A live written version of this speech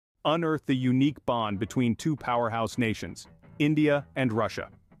unearth the unique bond between two powerhouse nations, India and Russia.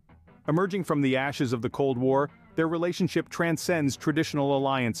 Emerging from the ashes of the Cold War, their relationship transcends traditional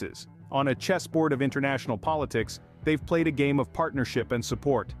alliances. On a chessboard of international politics, they've played a game of partnership and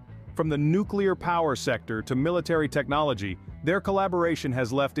support. From the nuclear power sector to military technology, their collaboration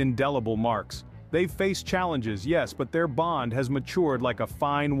has left indelible marks. They've faced challenges, yes, but their bond has matured like a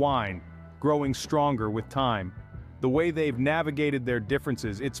fine wine, growing stronger with time. The way they've navigated their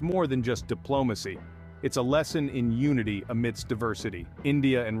differences, it's more than just diplomacy. It's a lesson in unity amidst diversity.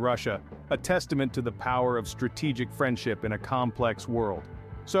 India and Russia, a testament to the power of strategic friendship in a complex world.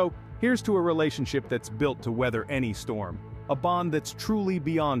 So, here's to a relationship that's built to weather any storm. A bond that's truly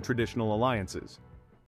beyond traditional alliances.